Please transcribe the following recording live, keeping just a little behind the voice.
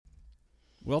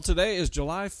Well, today is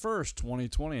July 1st,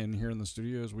 2020, and here in the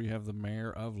studios we have the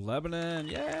mayor of Lebanon.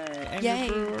 Yay! Amy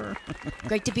Brewer.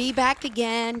 Great to be back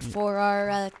again for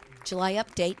our July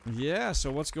update. Yeah,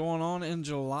 so what's going on in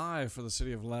July for the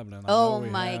city of Lebanon? Oh, I know we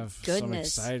my have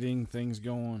goodness. some exciting things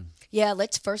going. Yeah,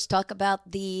 let's first talk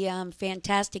about the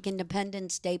fantastic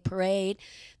Independence Day parade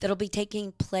that'll be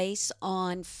taking place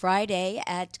on Friday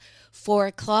at 4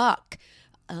 o'clock.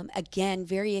 Again,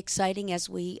 very exciting as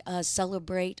we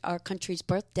celebrate our country's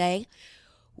birthday.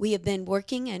 We have been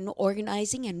working and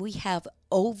organizing, and we have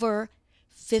over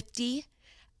 50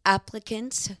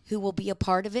 applicants who will be a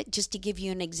part of it. Just to give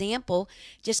you an example,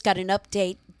 just got an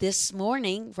update this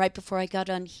morning, right before I got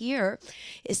on here,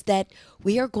 is that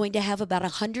we are going to have about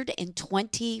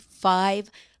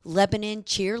 125 Lebanon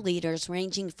cheerleaders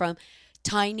ranging from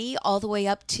tiny all the way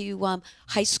up to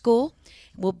high school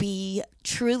will be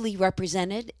truly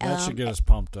represented. That should get us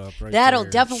pumped up, right? That'll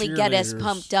there. definitely get us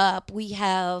pumped up. We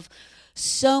have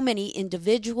so many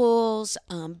individuals,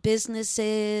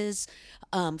 businesses,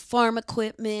 farm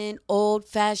equipment,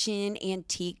 old-fashioned,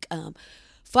 antique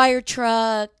fire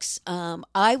trucks.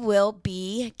 I will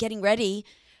be getting ready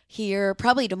here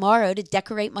probably tomorrow to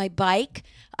decorate my bike.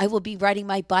 I will be riding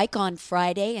my bike on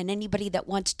Friday, and anybody that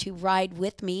wants to ride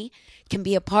with me can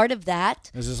be a part of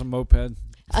that. Is this a moped?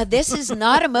 This is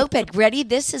not a moped, Grady.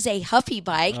 This is a Huffy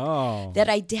bike that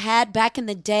I had back in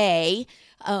the day,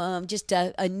 just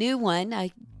a new one.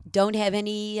 I don't have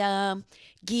any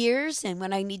gears, and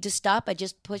when I need to stop, I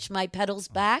just push my pedals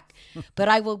back. But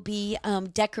I will be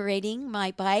decorating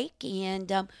my bike,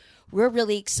 and we're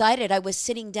really excited. I was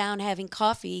sitting down having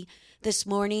coffee this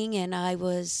morning, and I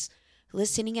was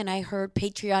listening, and I heard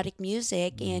patriotic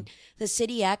music. And the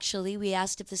city, actually, we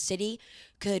asked if the city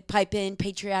could pipe in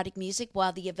patriotic music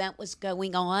while the event was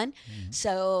going on.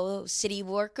 So city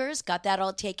workers got that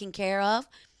all taken care of.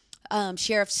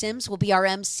 Sheriff Sims will be our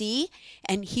MC,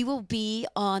 and he will be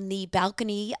on the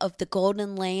balcony of the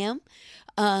Golden Lamb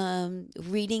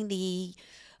reading the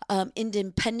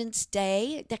Independence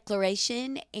Day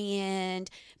Declaration and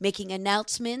making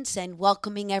announcements and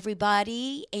welcoming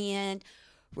everybody. And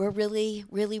we're really,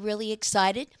 really, really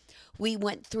excited. We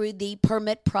went through the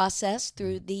permit process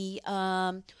through the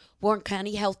Warren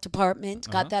County Health Department,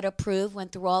 got that approved,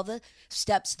 went through all the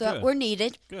steps that were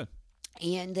needed. Good.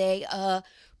 And they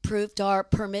approved our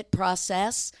permit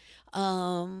process. We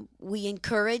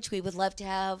would love to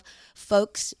have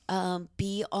folks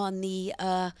be on the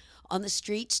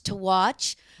streets to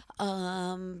watch.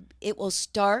 It will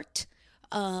start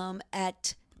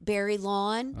at Berry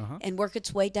Lawn and work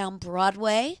its way down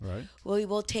Broadway. Right. We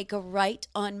will take a right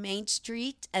on Main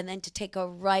Street and then to take a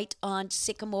right on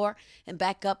Sycamore and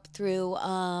back up through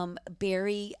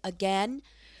Berry again.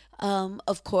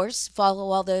 Of course, follow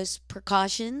all those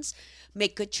precautions.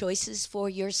 Make good choices for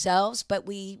yourselves, but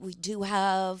we do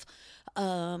have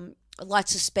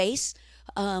lots of space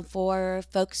for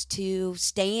folks to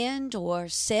stand or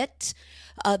sit.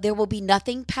 There will be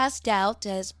nothing passed out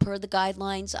as per the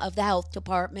guidelines of the health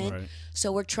department. Right.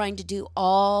 So we're trying to do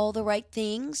all the right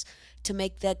things to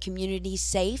make the community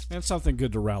safe. And something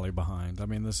good to rally behind. I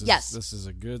mean, this is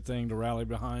a good thing to rally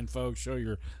behind, folks. Show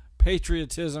your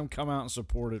patriotism. Come out and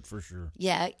support it for sure.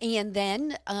 Yeah, and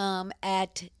then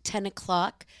at 10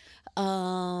 o'clock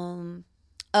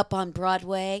up on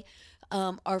Broadway,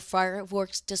 our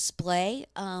fireworks display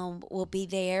will be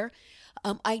there.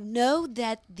 I know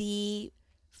that the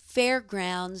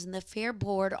fairgrounds and the fair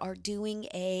board are doing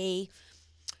a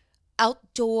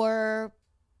outdoor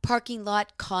parking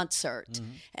lot concert,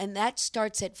 and that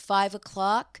starts at 5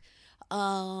 o'clock.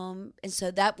 And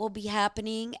so that will be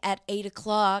happening at 8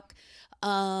 o'clock.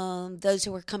 Those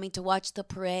who are coming to watch the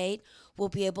parade will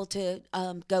be able to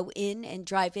go in and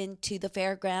drive into the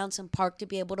fairgrounds and park to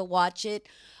be able to watch it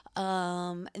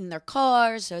in their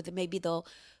cars, or maybe they'll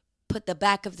put the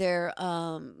back of their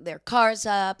cars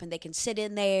up and they can sit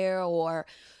in there or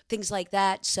things like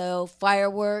that. So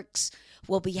fireworks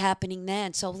will be happening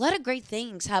then. So a lot of great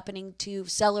things happening to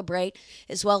celebrate,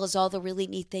 as well as all the really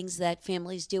neat things that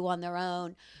families do on their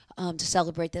own to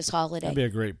celebrate this holiday. That'd be a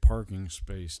great parking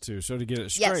space, too. So to get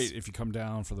it straight, if you come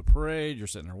down for the parade, you're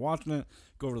sitting there watching it,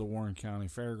 go over to the Warren County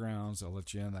Fairgrounds. They'll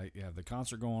let you in. They have the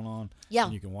concert going on,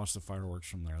 and you can watch the fireworks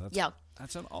from there.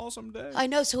 That's an awesome day. I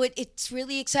know. So it's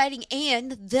really exciting.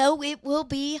 And though it will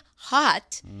be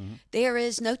hot, there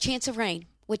is no chance of rain,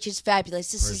 which is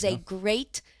fabulous. This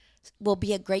will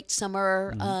be a great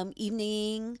summer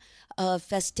evening of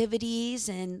festivities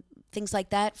and things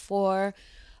like that for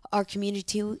our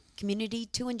community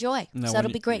to enjoy. Now, so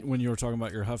that'll be great. When you were talking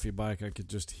about your Huffy bike, I could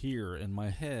just hear in my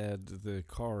head the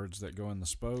cards that go in the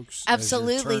spokes.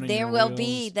 Absolutely, there will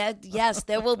be that. Yes,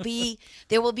 there will be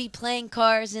playing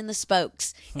cards in the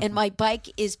spokes, and my bike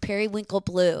is periwinkle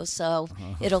blue, so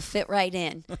it'll fit right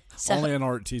in. So, only an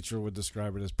art teacher would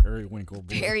describe it as periwinkle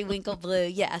blue. Periwinkle blue,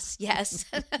 yes.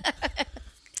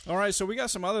 All right, so we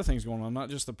got some other things going on, not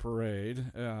just the parade.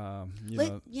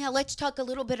 Let's talk a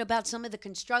little bit about some of the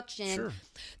construction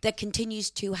that continues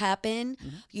to happen.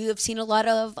 Mm-hmm. You have seen a lot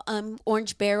of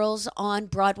orange barrels on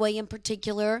Broadway in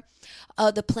particular.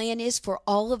 The plan is for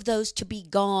all of those to be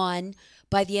gone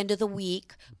by the end of the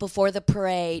week before the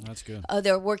parade. That's good.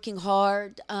 They're working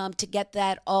hard to get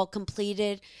that all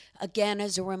completed. Again,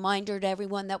 as a reminder to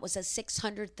everyone, that was a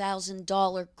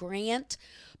 $600,000 grant,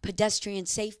 pedestrian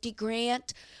safety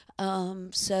grant.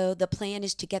 So the plan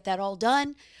is to get that all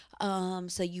done.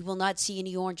 So you will not see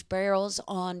any orange barrels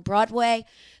on Broadway.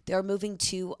 They're moving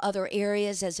to other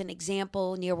areas. As an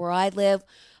example, near where I live,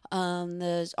 on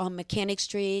Mechanic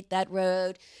Street, that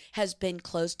road has been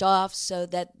closed off so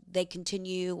that they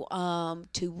continue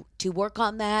to work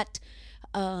on that.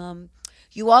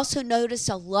 You also notice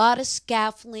a lot of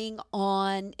scaffolding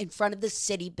in front of the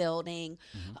city building.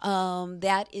 Mm-hmm.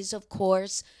 That is, of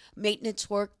course, maintenance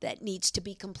work that needs to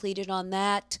be completed on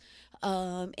that.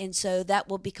 And so that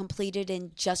will be completed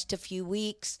in just a few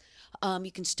weeks.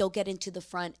 You can still get into the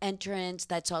front entrance.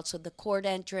 That's also the court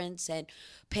entrance, and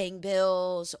paying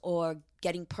bills or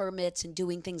getting permits and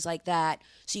doing things like that.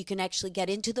 So you can actually get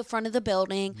into the front of the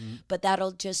building, but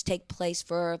that'll just take place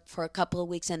for a couple of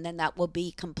weeks, and then that will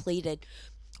be completed.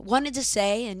 Wanted to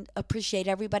say and appreciate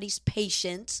everybody's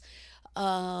patience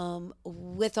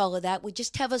with all of that. We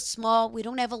just have we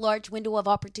don't have a large window of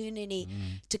opportunity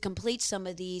to complete some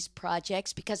of these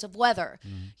projects because of weather.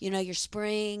 Your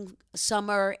spring,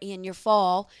 summer, and your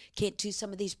fall can't do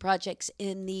some of these projects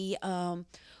in the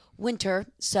winter.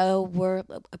 So we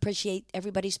appreciate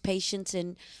everybody's patience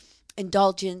and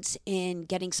indulgence in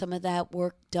getting some of that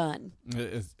work done.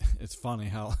 It's funny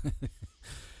how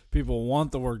people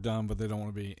want the work done, but they don't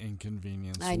want to be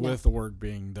inconvenienced with the work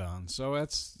being done. So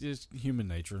it's just human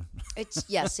nature. It's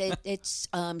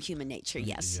human nature.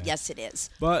 Yes, it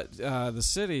is. But the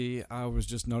city, I was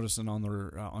just noticing on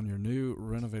your new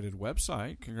renovated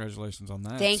website. Congratulations on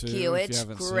that. Thank you. If it's you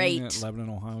haven't great. Seen it,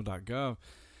 Lebanonohio.gov.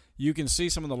 You can see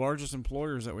some of the largest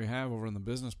employers that we have over in the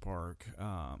business park.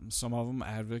 Some of them,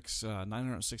 Advix,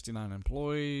 969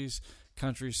 employees,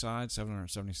 Countryside,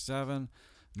 777.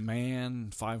 Man,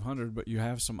 500, but you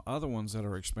have some other ones that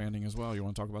are expanding as well. You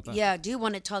want to talk about that? Yeah, I do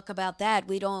want to talk about that.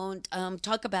 We don't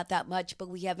talk about that much, but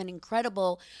we have an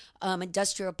incredible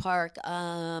industrial park.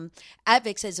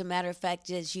 Advix, as a matter of fact,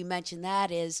 as you mentioned, that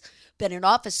has been in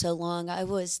office so long. I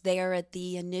was there at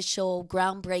the initial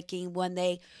groundbreaking when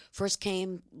they first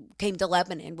came to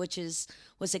Lebanon, which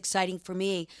was exciting for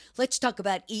me. Let's talk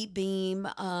about E-Beam.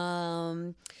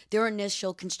 Their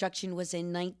initial construction was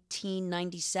in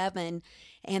 1997,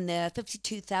 and the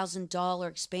 $52,000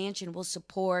 expansion will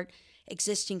support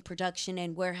existing production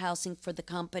and warehousing for the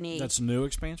company. That's a new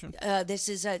expansion? This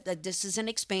is an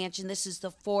expansion. This is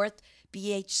the fourth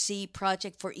BHC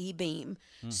project for E-Beam.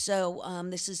 So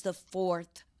this is the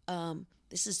fourth.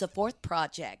 This is the fourth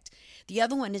project. The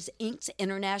other one is Inks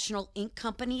International Ink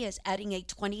Company is adding a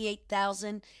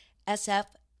 28,000 SF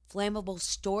flammable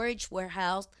storage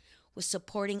warehouse with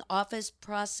supporting office,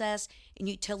 process, and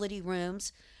utility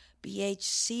rooms.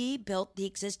 BHC built the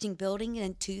existing building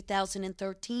in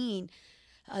 2013.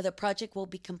 The project will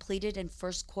be completed in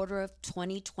first quarter of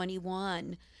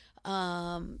 2021.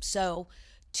 And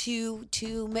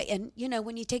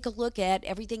when you take a look at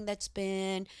everything that's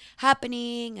been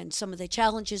happening and some of the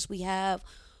challenges we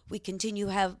continue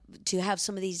to have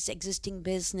some of these existing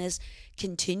business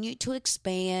continue to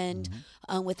expand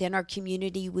within our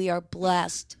community. We are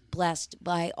blessed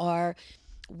by our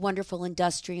wonderful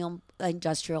industrial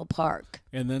park.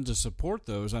 And then to support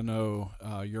those, I know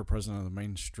you're president of the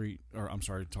Main Street,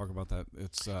 talk about that.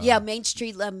 It's Main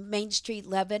Street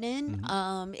Lebanon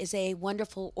is a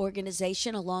wonderful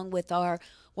organization along with our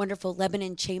wonderful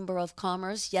Lebanon Chamber of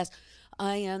Commerce. Yes,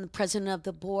 I am the president of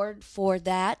the board for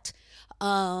that.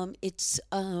 It's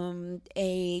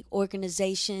a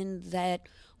organization that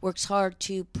works hard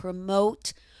to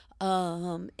promote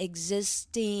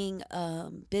existing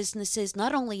businesses,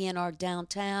 not only in our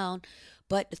downtown,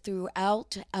 but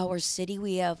throughout our city.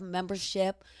 We have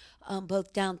membership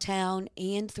both downtown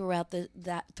and throughout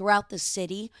the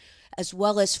city, as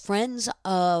well as friends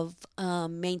of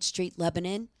Main Street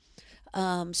Lebanon.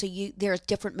 So there are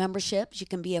different memberships. You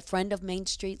can be a friend of Main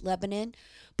Street Lebanon,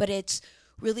 but it's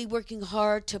really working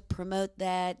hard to promote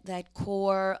that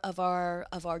core of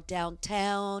our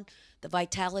downtown, the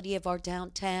vitality of our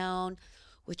downtown,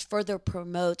 which further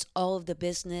promotes all of the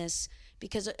business,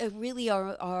 because really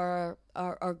our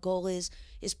goal is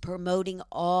promoting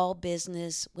all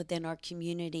business within our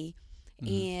community,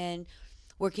 and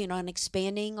working on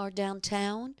expanding our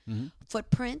downtown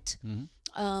footprint,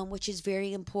 which is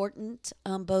very important.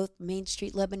 Both Main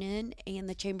Street Lebanon and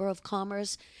the Chamber of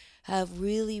Commerce have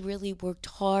really, really worked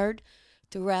hard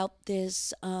throughout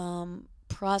this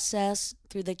process,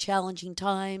 through the challenging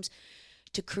times,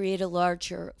 to create a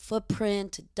larger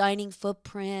footprint, a dining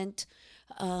footprint,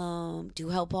 to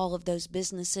help all of those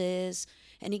businesses.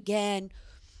 And again,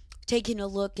 taking a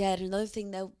look at another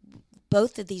thing that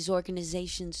both of these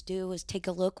organizations do is take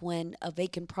a look when a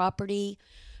vacant property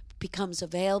becomes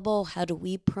available. How do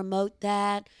we promote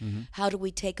that? How do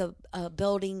we take a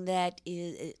building that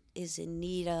is in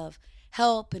need of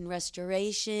help and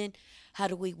restoration? How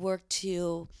do we work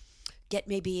to get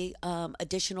maybe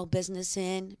additional business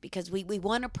in? Because we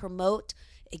want to promote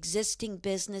existing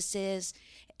businesses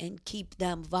and keep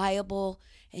them viable,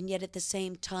 and yet at the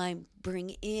same time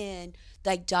bring in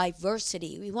like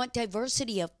diversity. We want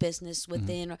diversity of business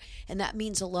within, and that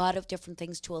means a lot of different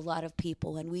things to a lot of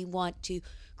people, and we want to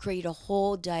create a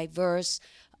whole diverse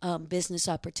business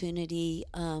opportunity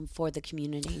for the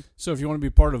community. So if you want to be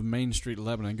part of Main Street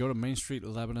Lebanon, go to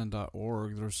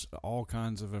mainstreetlebanon.org. There's all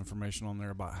kinds of information on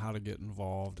there about how to get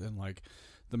involved. And like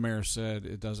the mayor said,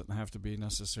 it doesn't have to be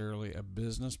necessarily a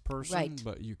business person, right,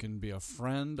 but you can be a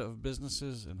friend of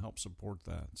businesses and help support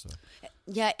that. So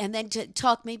yeah, and then to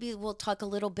talk, maybe we'll talk a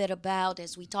little bit about,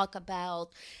 as we talk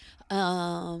about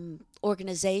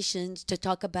organizations, to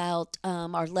talk about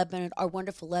our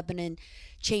wonderful Lebanon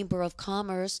Chamber of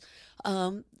Commerce.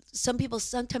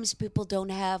 Sometimes people don't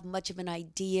have much of an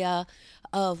idea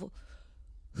of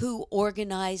who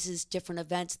organizes different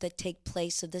events that take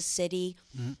place in the city.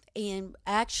 And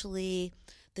actually,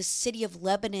 the city of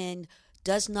Lebanon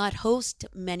does not host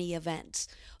many events.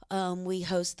 We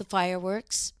host the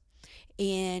fireworks,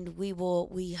 and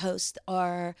we host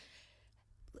our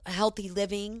Healthy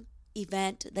Living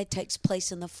event that takes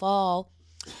place in the fall.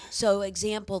 So,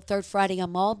 example, Third Friday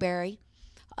on Mulberry,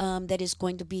 that is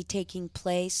going to be taking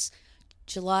place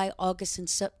July, August, and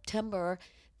September.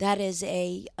 That is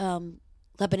a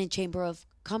Lebanon Chamber of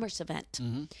Commerce event.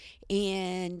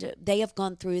 And they have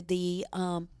gone through the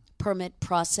permit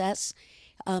process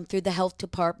through the health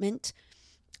department,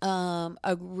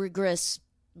 a rigorous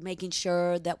making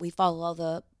sure that we follow all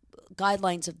the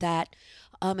guidelines of that.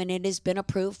 And it has been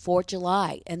approved for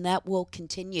July, and that will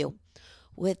continue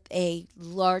with a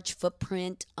large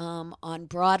footprint on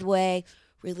Broadway,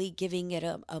 really giving it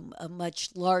a much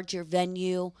larger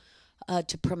venue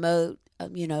to promote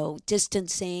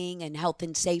distancing and health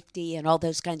and safety and all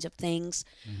those kinds of things.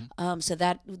 So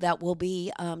that will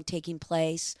be taking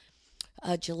place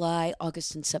July,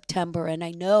 August, and September. And I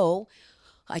know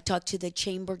I talked to the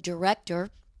chamber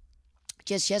director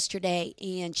just yesterday,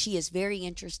 and she is very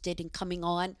interested in coming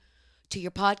on to your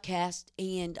podcast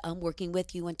and working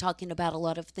with you and talking about a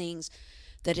lot of things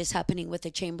that is happening with the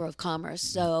Chamber of Commerce.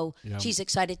 So she's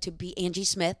excited to be Angie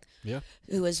Smith,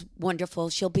 who is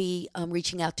wonderful. She'll be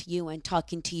reaching out to you and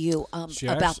talking to you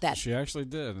about that. She actually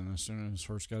did, and as soon as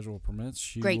her schedule permits,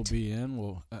 she will be in.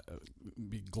 We'll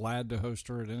be glad to host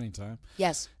her at any time.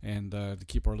 Yes. And to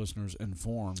keep our listeners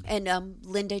informed. And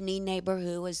Linda Nienhaber,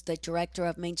 who is the director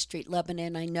of Main Street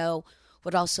Lebanon, I know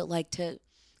would also like to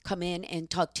come in and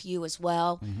talk to you as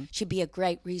well. Should be a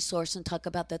great resource and talk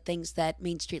about the things that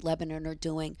Main Street Lebanon are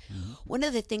doing. One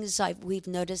of the things we've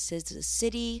noticed is the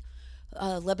city,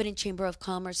 Lebanon Chamber of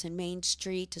Commerce, and Main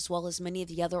Street, as well as many of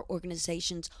the other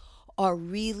organizations, are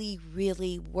really,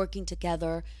 really working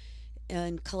together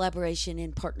in collaboration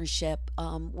and partnership.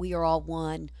 We are all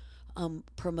one,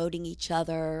 promoting each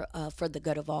other for the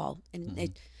good of all.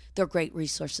 And they're great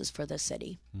resources for the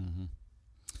city.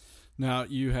 Now,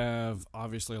 you have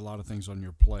obviously a lot of things on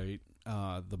your plate.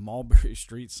 The Mulberry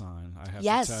Street sign, I have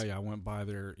to tell you, I went by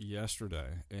there yesterday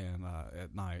and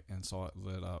at night and saw it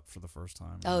lit up for the first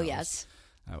time.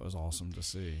 That was awesome to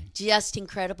see. Just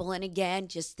incredible. And again,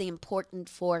 just the important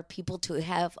for people to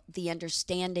have the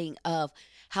understanding of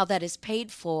how that is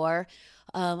paid for.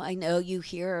 I know you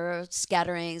hear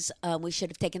scatterings. We should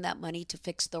have taken that money to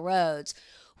fix the roads.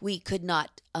 We could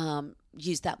not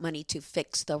use that money to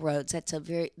fix the roads.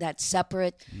 That's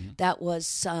separate. That was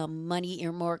some money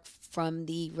earmarked from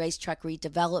the racetrack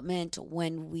redevelopment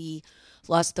when we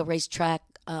lost the racetrack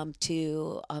out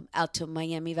to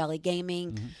Miami Valley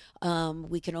Gaming.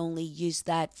 We can only use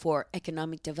that for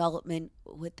economic development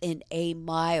within a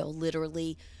mile,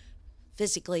 literally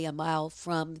physically a mile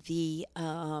from the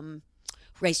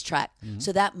racetrack. Mm-hmm.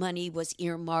 So that money was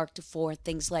earmarked for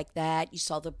things like that. You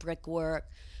saw the brickwork.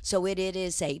 So it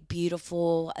is a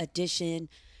beautiful addition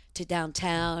to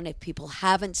downtown. If people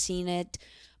haven't seen it,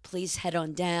 please head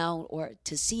on down, or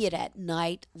to see it at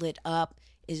night lit up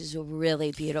is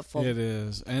really beautiful. It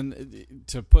is. And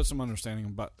to put some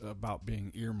understanding about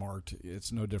being earmarked,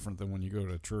 it's no different than when you go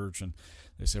to church and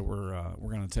they say we're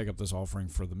going to take up this offering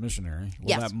for the missionary. Well,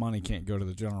 yes. That money can't go to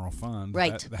the general fund.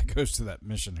 Right. That goes to that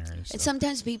missionary. So. And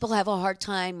sometimes people have a hard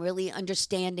time really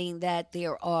understanding that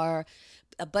there are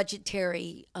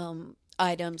budgetary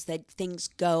items, that things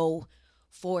go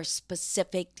for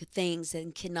specific things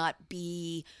and cannot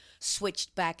be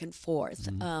switched back and forth.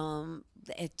 Mm-hmm.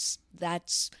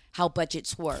 That's how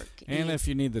budgets work. And if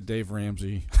you need the Dave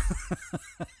Ramsey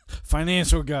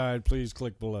financial guide, please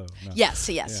click below. No. Yes.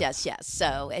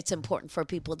 So it's important for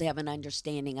people to have an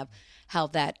understanding of how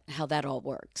that all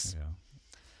works. Yeah,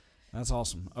 that's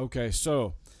awesome. Okay,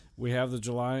 so we have the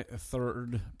July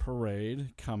 3rd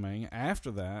parade coming. After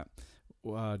that,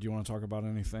 do you want to talk about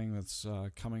anything that's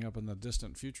coming up in the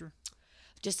distant future?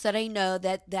 Just that I know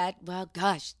that well,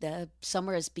 gosh, the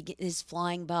summer is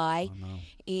flying by,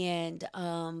 and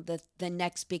the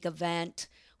next big event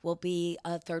will be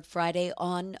third Friday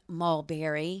on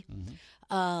Mulberry.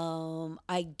 Mm-hmm.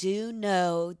 I do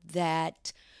know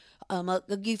that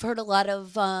you've heard a lot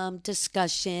of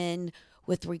discussion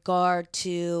with regard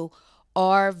to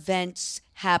are events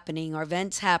happening,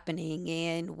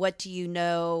 and what do you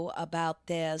know about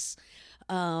this?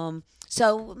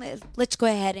 So let's go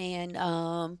ahead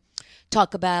and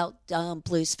talk about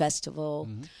Blues Festival.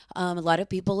 Mm-hmm. A lot of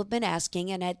people have been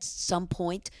asking, and at some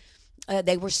point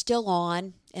they were still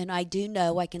on. And I do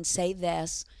know, I can say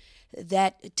this,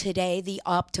 that today the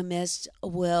Optimist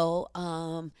will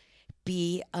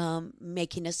be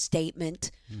making a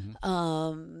statement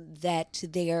that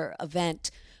their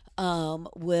event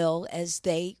will, as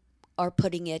they are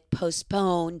putting it,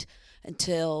 postponed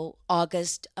until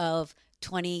August of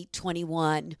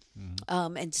 2021.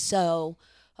 Mm-hmm. And so,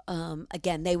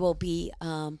 again, they will be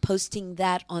posting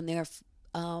that on their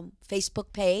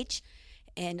Facebook page,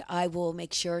 and I will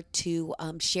make sure to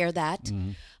share that.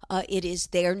 Mm-hmm. It is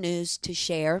their news to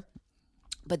share,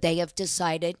 but they have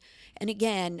decided. And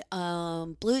again,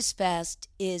 Blues Fest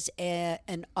is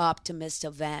an Optimist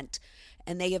event,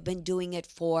 and they have been doing it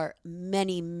for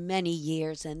many, many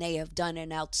years, and they have done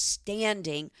an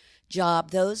outstanding job.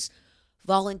 Those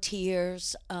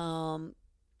volunteers,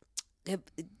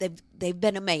 they've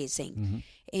been amazing. Mm-hmm.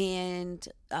 And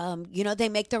they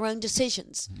make their own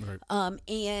decisions. Right.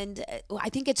 And I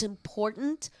think it's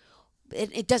important.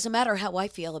 It doesn't matter how I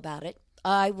feel about it.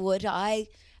 I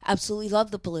absolutely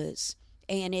love the blues,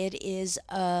 and it is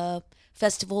a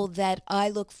festival that I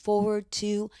look forward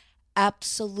to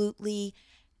absolutely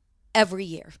every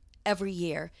year.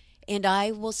 And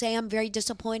I will say I'm very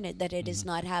disappointed that it is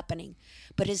not happening.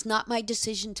 But it's not my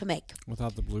decision to make.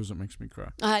 Without the blues, it makes me cry.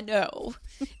 I know.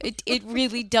 It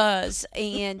really does.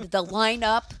 And the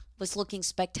lineup was looking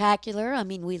spectacular. I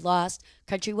mean, we lost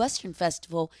Country Western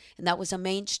Festival, and that was a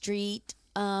Main Street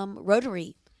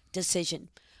Rotary decision.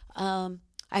 I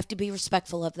have to be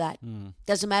respectful of that.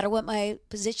 Doesn't matter what my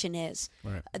position is.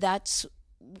 Right. That's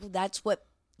what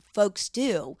folks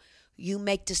do. You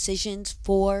make decisions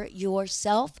for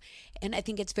yourself, and I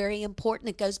think it's very important.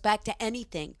 It goes back to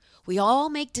anything. We all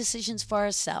make decisions for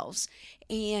ourselves,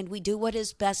 and we do what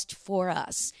is best for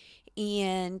us.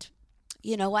 And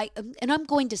I'm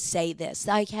going to say this.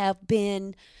 I've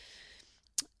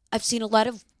seen a lot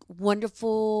of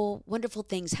wonderful, wonderful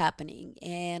things happening,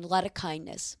 and a lot of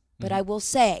kindness. Mm-hmm. But I will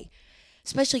say,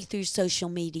 especially through social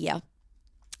media,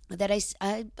 that I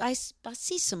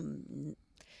see some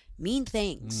mean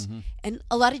things, mm-hmm. and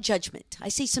a lot of judgment. I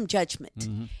see some judgment,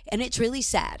 mm-hmm. and it's really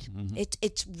sad. Mm-hmm.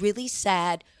 It's really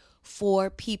sad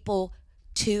for people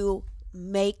to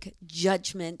make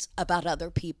judgments about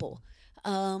other people.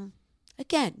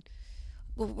 Again,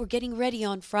 we're getting ready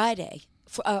on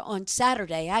on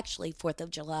Saturday, actually, 4th of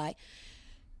July,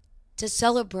 to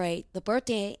celebrate the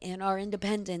birthday and our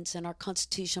independence and our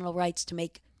constitutional rights to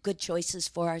make good choices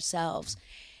for ourselves.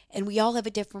 And we all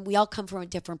come from a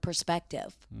different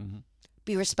perspective. Mm-hmm.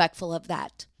 Be respectful of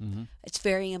that. Mm-hmm. It's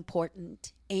very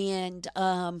important. And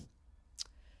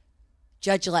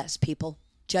judge less, people.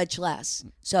 Judge less.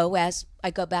 So as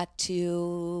I go back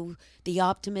to the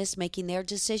Optimists making their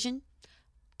decision,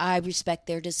 I respect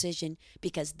their decision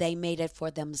because they made it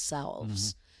for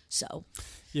themselves. Mm-hmm. So,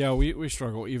 yeah, we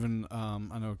struggle. Even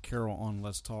I know Carol on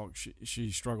Let's Talk, she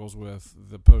struggles with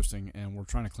the posting, and we're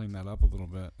trying to clean that up a little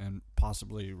bit and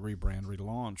possibly rebrand,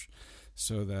 relaunch.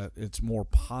 so that it's more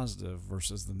positive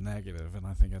versus the negative. And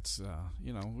I think it's,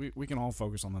 we can all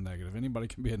focus on the negative. Anybody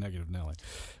can be a negative Nelly.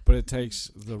 But it takes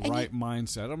the right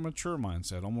mindset, a mature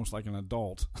mindset, almost like an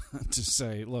adult, to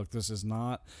say, look, this is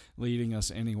not leading us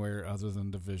anywhere other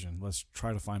than division. Let's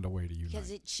try to find a way to unite.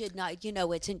 Because it should not,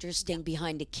 it's interesting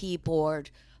behind a keyboard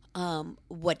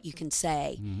what you can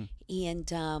say. Mm-hmm. And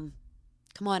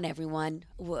come on, everyone.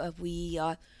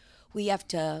 We have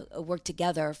to work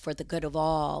together for the good of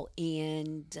all,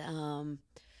 and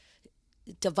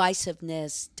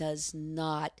divisiveness does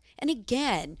not. And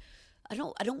again, I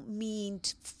don't mean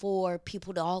for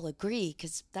people to all agree,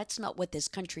 because that's not what this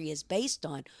country is based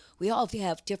on. We all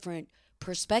have different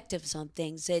perspectives on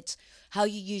things. It's how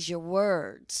you use your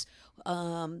words,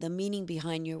 the meaning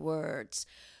behind your words.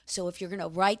 So if you're going to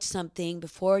write something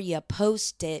before you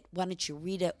post it, why don't you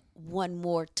read it one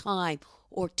more time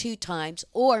or two times,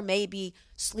 or maybe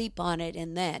sleep on it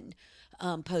and then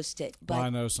post it. But I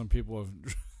know some people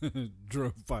have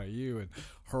drove by you and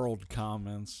hurled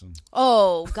comments.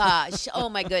 Oh, gosh. Oh,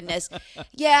 my goodness.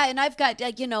 Yeah, and I've got,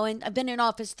 and I've been in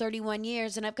office 31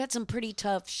 years, and I've got some pretty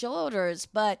tough shoulders.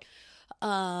 But,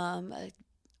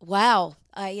 wow.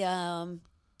 I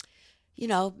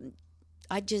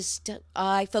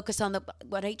focus on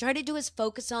what I try to do is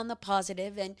focus on the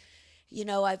positive, and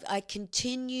I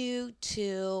continue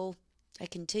to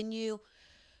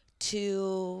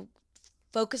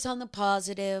focus on the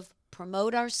positive,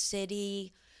 promote our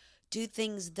city, do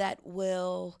things that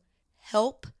will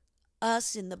help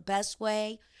us in the best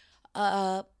way.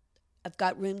 I've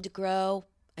got room to grow.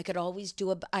 I could always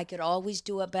do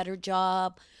a better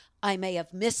job. I may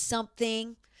have missed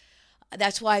something.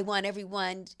 That's why I want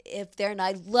everyone, if they're, and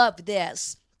I love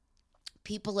this,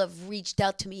 people have reached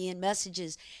out to me in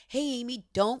messages. Hey, Amy,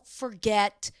 don't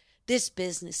forget this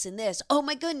business and this. Oh,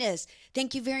 my goodness.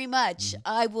 Thank you very much. Mm-hmm.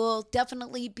 I will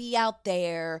definitely be out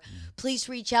there. Mm-hmm. Please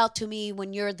reach out to me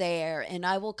when you're there, and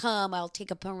I will come. I'll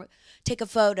take a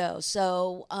photo.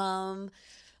 So I'm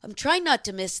trying not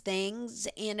to miss things,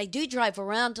 and I do drive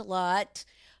around a lot,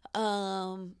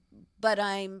 but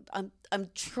I'm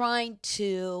trying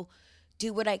to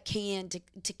do what I can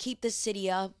to keep the city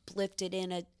uplifted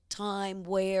in a time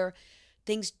where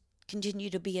things continue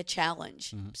to be a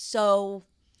challenge. Mm-hmm. So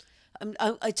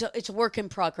it's a work in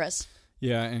progress.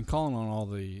 Yeah, and calling on all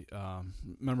the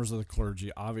members of the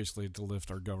clergy, obviously, to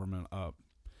lift our government up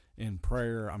in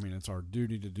prayer. I mean, it's our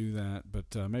duty to do that,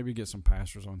 but maybe get some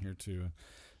pastors on here to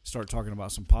start talking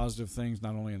about some positive things,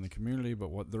 not only in the community, but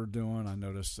what they're doing. I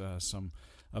noticed some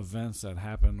events that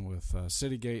happen with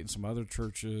Citygate and some other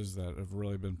churches that have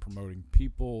really been promoting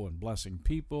people and blessing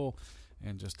people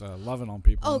and just loving on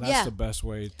people. Oh, and that's the best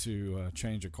way to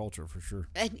change a culture, for sure.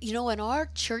 And, and our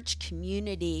church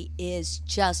community is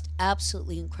just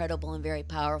absolutely incredible and very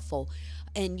powerful.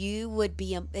 And you would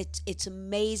be, it's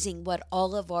amazing what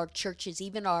all of our churches,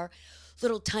 even our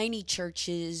little tiny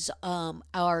churches,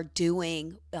 are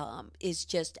doing, is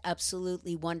just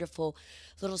absolutely wonderful.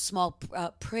 Little small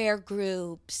prayer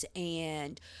groups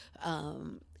and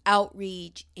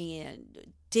outreach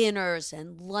and dinners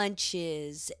and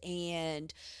lunches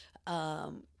and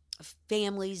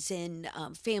families in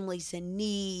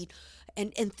need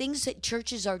and things that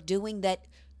churches are doing that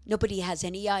nobody has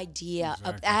any idea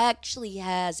actually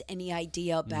has any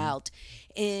idea about.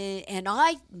 Mm-hmm. And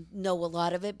I know a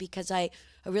lot of it because I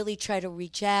really try to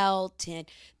reach out, and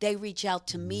they reach out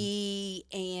to mm-hmm. me,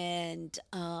 and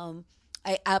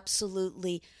I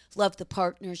absolutely love the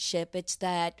partnership. It's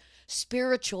that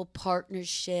spiritual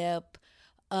partnership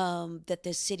that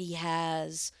the city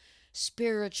has,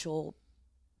 spiritual,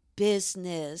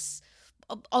 business,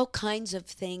 all kinds of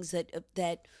things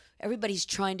that everybody's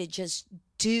trying to just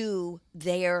do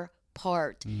their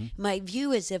part. Mm-hmm. My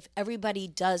view is if everybody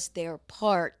does their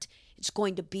part, it's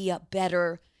going to be a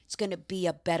better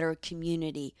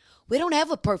community. We don't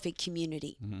have a perfect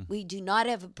community. Mm-hmm. We do not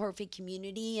have a perfect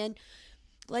community, and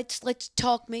let's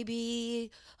talk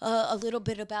maybe a little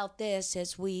bit about this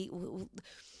as we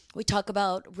talk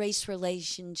about race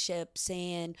relationships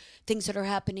and things that are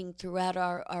happening throughout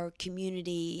our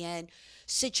community and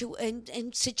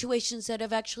situations that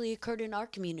have actually occurred in our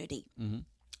community. Mm-hmm.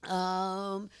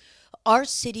 Our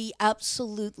city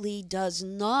absolutely does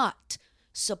not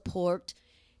support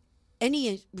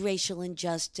any racial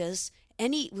injustice.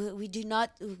 We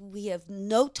have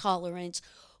no tolerance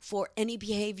for any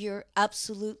behavior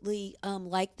absolutely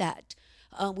like that.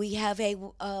 We have a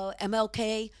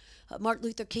MLK Martin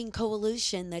Luther King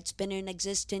Coalition that's been in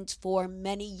existence for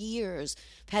many years.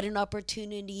 I've had an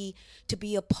opportunity to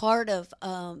be a part of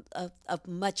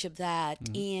much of that,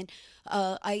 and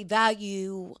I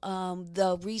value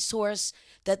the resource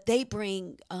that they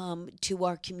bring to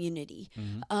our community.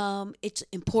 It's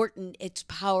important, it's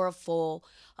powerful,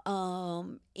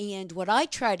 and what I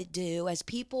try to do, as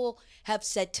people have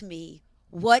said to me,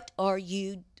 what are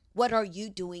you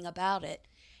doing about it?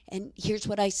 And here's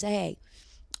what I say.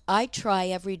 I try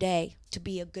every day to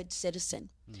be a good citizen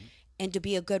and to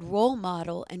be a good role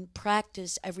model, and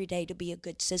practice every day to be a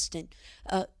good citizen.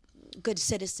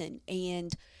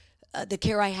 And the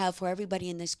care I have for everybody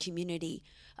in this community,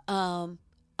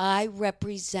 I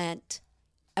represent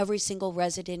every single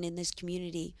resident in this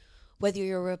community, whether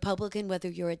you're a Republican, whether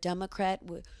you're a Democrat,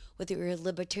 whether you're a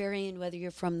Libertarian, whether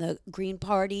you're from the Green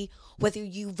Party, whether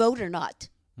you vote or not,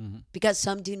 because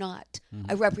some do not.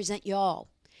 I represent you all.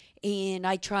 And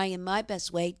I try in my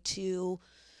best way to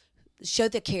show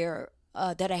the care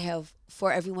that I have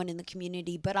for everyone in the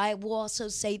community. But I will also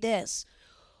say this.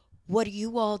 What are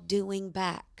you all doing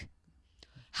back?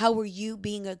 How are you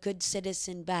being a good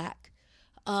citizen back?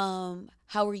 How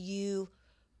are you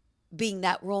being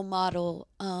that role model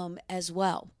as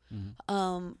well?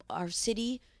 Our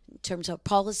city, in terms of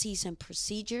policies and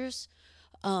procedures,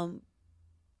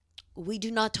 we do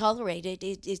not tolerate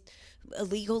it.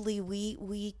 Illegally,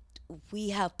 we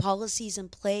have policies in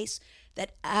place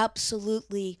that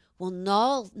absolutely will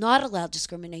not allow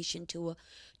discrimination to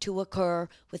occur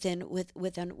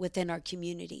within our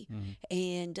community,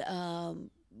 and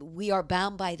we are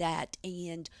bound by that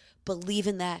and believe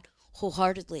in that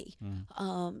wholeheartedly.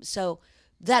 So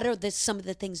that are some of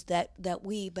the things that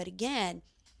but again,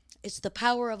 it's the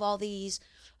power of all these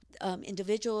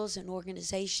individuals and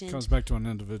organizations. It comes back to an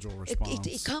individual response.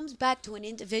 It comes back to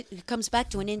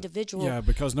an individual. Yeah,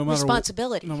 because no matter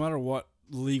responsibility. No matter what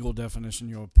legal definition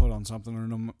you put on something, or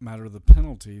no matter the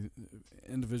penalty,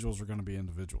 individuals are going to be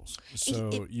individuals.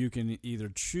 So you can either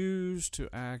choose to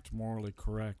act morally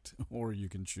correct, or you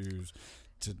can choose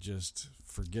to just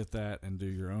forget that and do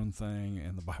your own thing.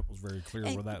 And the Bible's very clear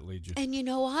where that leads you. And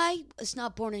I was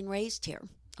not born and raised here.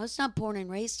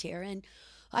 And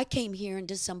I came here in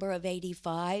December of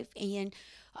 '85, and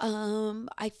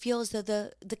I feel as though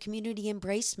the community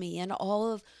embraced me, and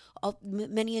all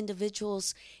many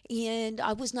individuals, and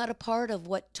I was not a part of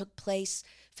what took place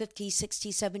 50,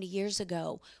 60, 70 years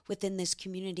ago within this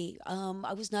community.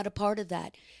 I was not a part of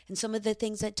that. And some of the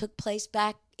things that took place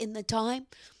back in the time,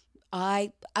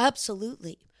 I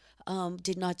absolutely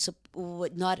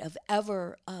would not have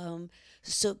ever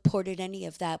supported any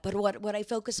of that. But what I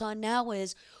focus on now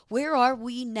is, where are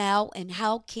we now, and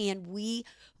how can we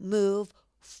move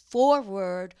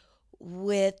forward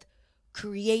with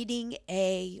creating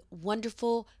a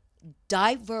wonderful,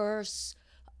 diverse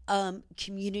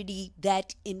community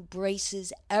that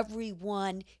embraces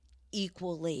everyone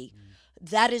equally.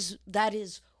 That is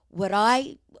what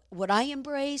I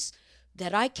embrace,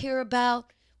 that I care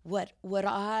about, what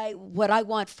I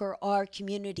want for our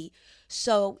community.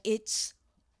 So it's,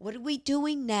 what are we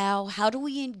doing now? How do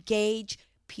we engage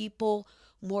people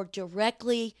more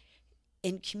directly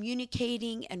in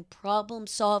communicating and problem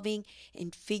solving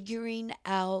and figuring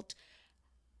out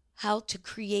how to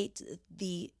create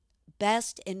the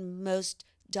best and most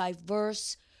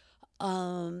diverse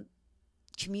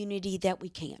community that we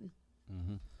can.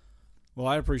 Well,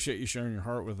 I appreciate you sharing your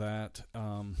heart with that.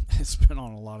 It's been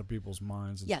on a lot of people's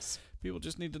minds. And yes. People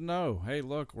just need to know, hey,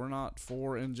 look, we're not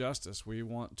for injustice. We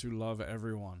want to love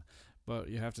everyone. But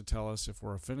you have to tell us if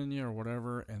we're offending you or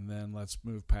whatever, and then let's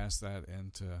move past that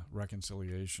into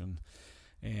reconciliation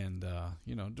and,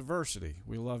 diversity.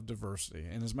 We love diversity.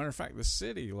 And as a matter of fact, the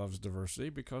city loves diversity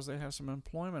because they have some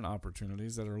employment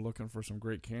opportunities that are looking for some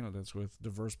great candidates with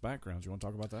diverse backgrounds. You want to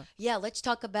talk about that? Yeah, let's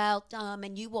talk about,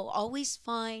 and you will always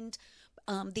find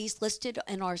these listed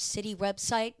on our city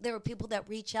website. There are people that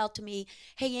reach out to me,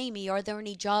 hey, Amy, are there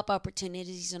any job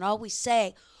opportunities? And I always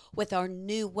say, with our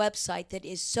new website that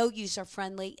is so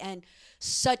user-friendly and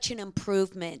such an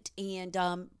improvement, and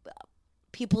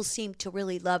people seem to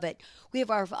really love it. We have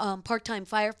our part-time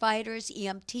firefighters,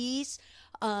 EMTs,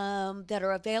 that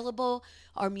are available,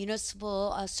 our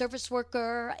municipal service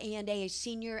worker, and a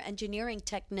senior engineering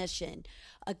technician.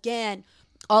 Again,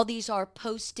 all these are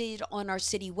posted on our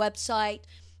city website.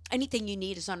 Anything you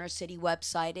need is on our city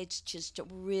website. It's just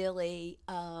really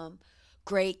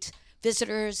great.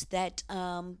 Visitors that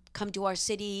come to our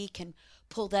city can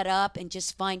pull that up and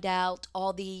just find out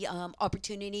all the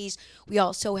opportunities. We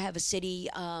also have a city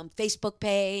Facebook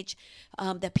page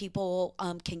that people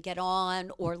can get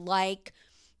on or like.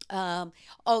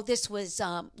 This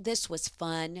was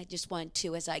fun. I just wanted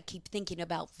to, as I keep thinking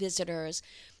about visitors,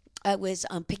 I was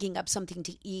picking up something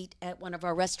to eat at one of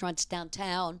our restaurants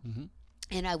downtown. Mm-hmm.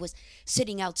 And I was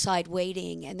sitting outside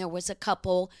waiting, and there was a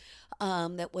couple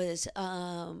that was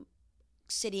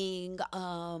sitting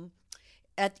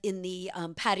in the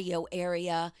patio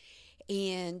area.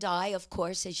 And I, of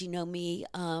course, as you know me,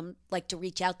 like to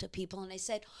reach out to people. And I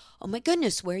said, "Oh, my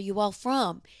goodness, where are you all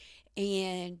from?"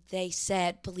 And they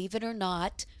said, "Believe it or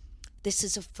not, this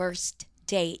is a first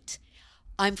date.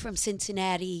 I'm from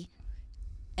Cincinnati,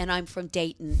 and I'm from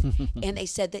Dayton." And they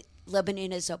said that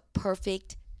Lebanon is a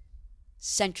perfect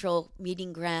central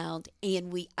meeting ground,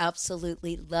 and we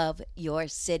absolutely love your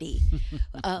city.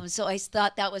 So I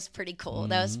thought that was pretty cool. Mm-hmm.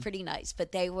 That was pretty nice.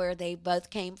 But they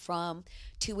both came from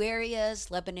two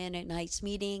areas, Lebanon, a nice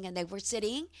meeting, and they were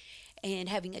sitting and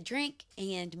having a drink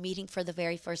and meeting for the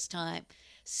very first time.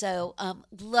 So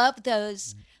love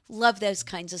those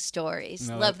kinds of stories.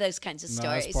 Those kinds of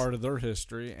stories. That's part of their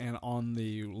history. And on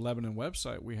the Lebanon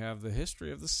website, we have the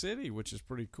history of the city, which is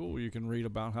pretty cool. You can read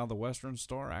about how the Western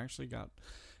Star actually got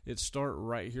its start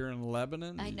right here in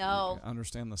Lebanon. I know. You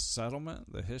understand the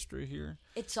settlement, the history here.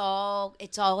 It's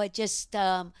just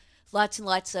lots and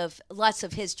lots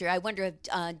of history. I wonder if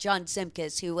John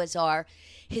Simkus, who was our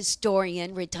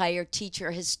historian, retired teacher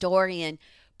historian,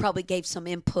 probably gave some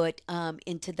input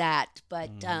into that.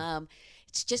 But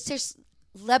it's just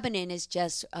Lebanon is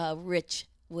just rich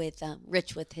with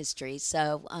history.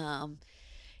 So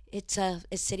it's a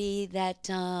city that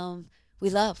we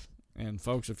love. And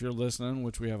folks, if you're listening,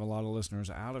 which we have a lot of listeners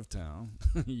out of town,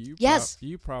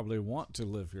 you probably want to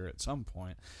live here at some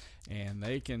point. And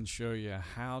they can show you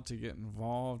how to get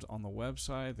involved on the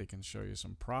website. They can show you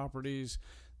some properties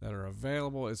that are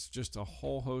available. It's just a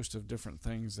whole host of different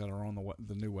things that are on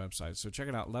the new website. So check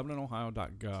it out,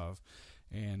 LebanonOhio.gov,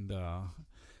 and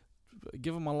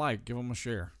give them a like, give them a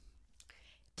share.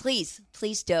 Please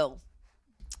do.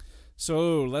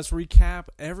 So let's recap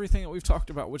everything that we've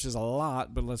talked about, which is a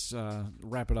lot, but let's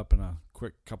wrap it up in a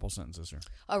quick couple sentences here.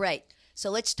 All right. So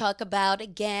let's talk about,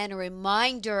 again, a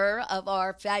reminder of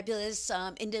our fabulous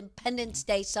Independence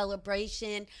Day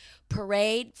celebration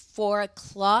parade, 4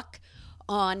 o'clock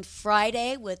on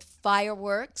Friday with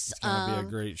fireworks. It's going to be a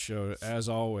great show. As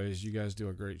always, you guys do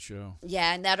a great show.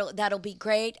 Yeah, and that'll be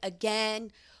great.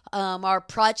 Again, our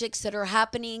projects that are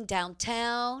happening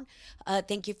downtown.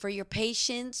 Thank you for your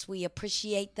patience. We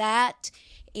appreciate that.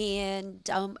 And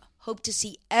hope to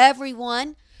see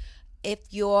everyone. If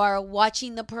you're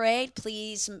watching the parade,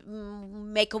 please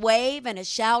make a wave and a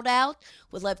shout out.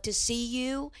 We'd love to see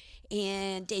you.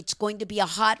 And it's going to be a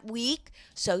hot week,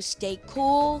 so stay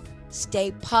cool,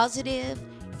 stay positive,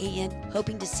 and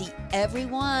hoping to see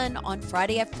everyone on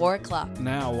Friday at 4 o'clock.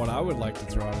 Now, what I would like to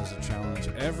throw out as a challenge,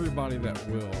 everybody that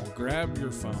will, grab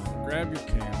your phone, grab your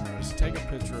cameras, take a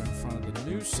picture in front of the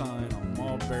new sign on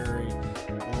Mulberry,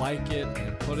 like it,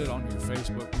 and put it on your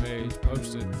Facebook page,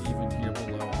 post it even here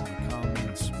below on the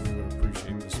comments. We would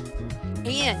appreciate the support.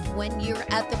 And when you're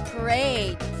at the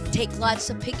parade, take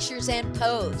lots of pictures and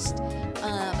post.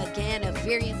 Again, a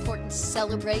very important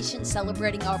celebration,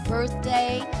 celebrating our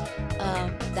birthday.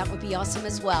 That would be awesome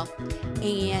as well.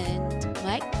 And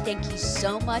Mike, thank you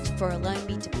so much for allowing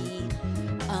me to be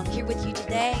here with you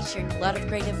today, sharing a lot of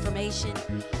great information.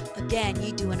 Again,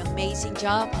 you do an amazing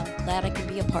job. I'm glad I can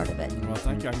be a part of it. Well,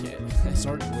 thank you. It's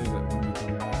hard to believe that when you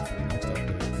come back for the next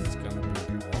update, it's going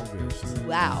to be August.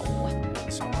 Wow.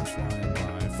 Summer's flying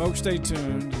by. Folks, stay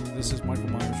tuned. This is Michael